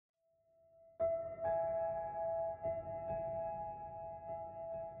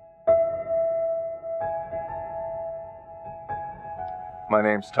My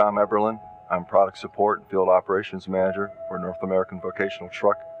name's Tom Eberlin. I'm Product Support and Field Operations Manager for North American Vocational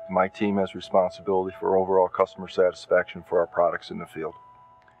Truck. My team has responsibility for overall customer satisfaction for our products in the field.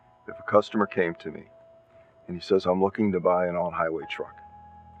 If a customer came to me and he says, I'm looking to buy an on-highway truck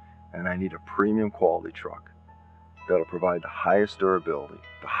and I need a premium quality truck that'll provide the highest durability,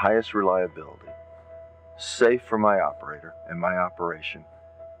 the highest reliability, safe for my operator and my operation,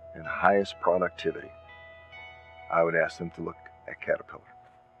 and highest productivity, I would ask them to look at Caterpillar.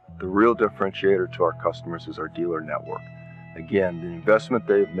 The real differentiator to our customers is our dealer network. Again, the investment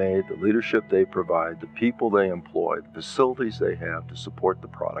they've made, the leadership they provide, the people they employ, the facilities they have to support the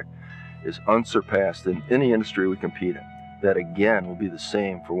product is unsurpassed in any industry we compete in. That again will be the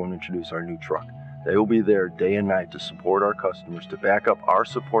same for when we introduce our new truck. They will be there day and night to support our customers, to back up our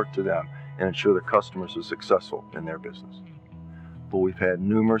support to them and ensure the customers are successful in their business. But we've had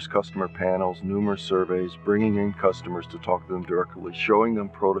numerous customer panels, numerous surveys, bringing in customers to talk to them directly, showing them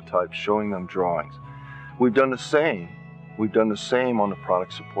prototypes, showing them drawings. We've done the same on the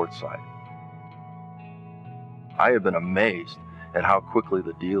product support side. I have been amazed at how quickly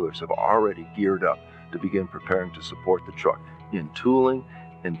the dealers have already geared up to begin preparing to support the truck in tooling,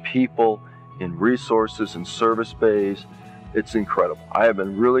 in people, in resources, in service bays. It's incredible. I have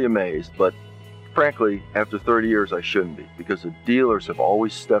been really amazed, but frankly, after 30 years, I shouldn't be, because the dealers have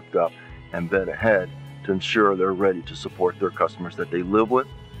always stepped up and been ahead to ensure they're ready to support their customers that they live with,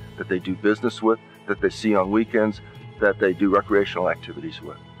 that they do business with, that they see on weekends, that they do recreational activities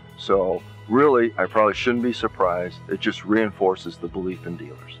with. So really, I probably shouldn't be surprised. It just reinforces the belief in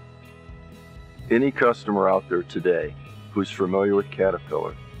dealers. Any customer out there today who's familiar with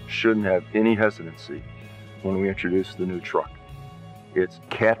Caterpillar shouldn't have any hesitancy when we introduce the new truck. It's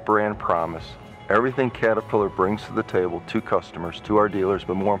Cat brand promise. Everything Caterpillar brings to the table to customers, to our dealers,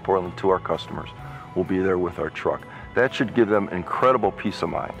 but more importantly to our customers, will be there with our truck. That should give them incredible peace of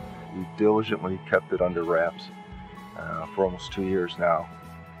mind. We've diligently kept it under wraps for almost 2 years now.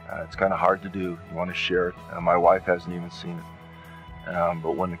 It's kind of hard to do. You want to share it. My wife hasn't even seen it.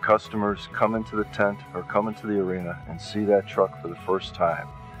 But when the customers come into the tent or come into the arena and see that truck for the first time,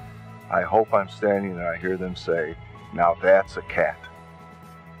 I hope I'm standing there and I hear them say, now that's a Cat.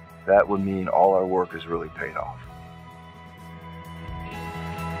 That would mean all our work is really paid off.